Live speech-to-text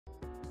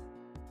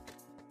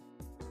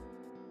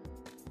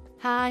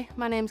Hi,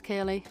 my name's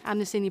Kaylee. I'm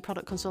the Senior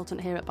Product Consultant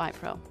here at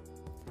BitePRO.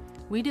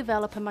 We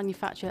develop and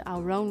manufacture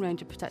our own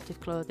range of protective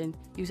clothing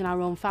using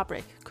our own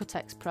fabric,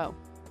 Cut-Tex PRO.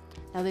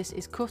 Now this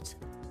is cut,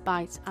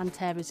 bite and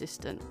tear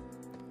resistant,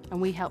 and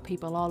we help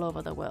people all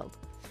over the world.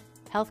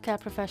 Healthcare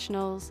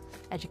professionals,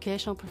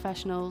 educational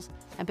professionals,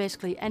 and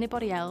basically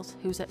anybody else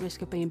who's at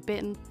risk of being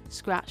bitten,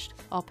 scratched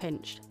or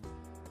pinched.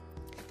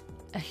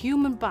 A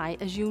human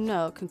bite, as you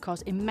know, can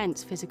cause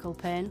immense physical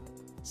pain,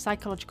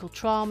 psychological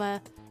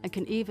trauma, and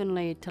can even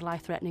lead to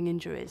life-threatening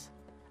injuries.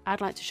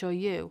 I'd like to show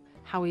you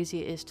how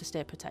easy it is to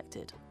stay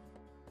protected.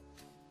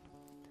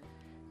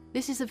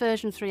 This is the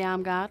version 3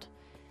 arm guard.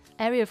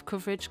 Area of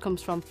coverage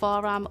comes from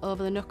forearm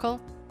over the knuckle.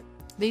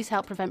 These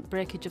help prevent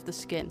breakage of the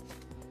skin.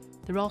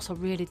 They're also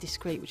really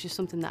discreet, which is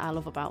something that I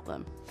love about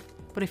them.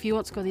 But if you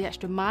want to go the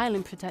extra mile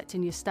in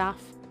protecting your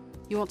staff,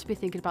 you want to be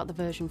thinking about the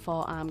version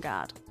 4 arm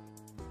guard.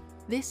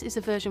 This is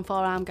a version 4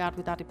 arm guard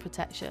with added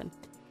protection.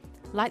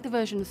 Like the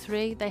version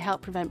 3, they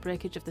help prevent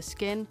breakage of the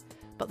skin,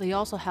 but they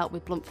also help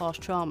with blunt force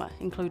trauma,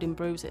 including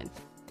bruising.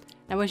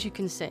 Now, as you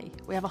can see,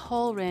 we have a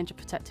whole range of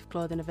protective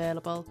clothing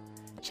available.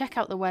 Check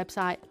out the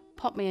website,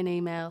 pop me an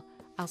email,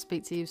 I'll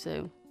speak to you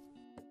soon.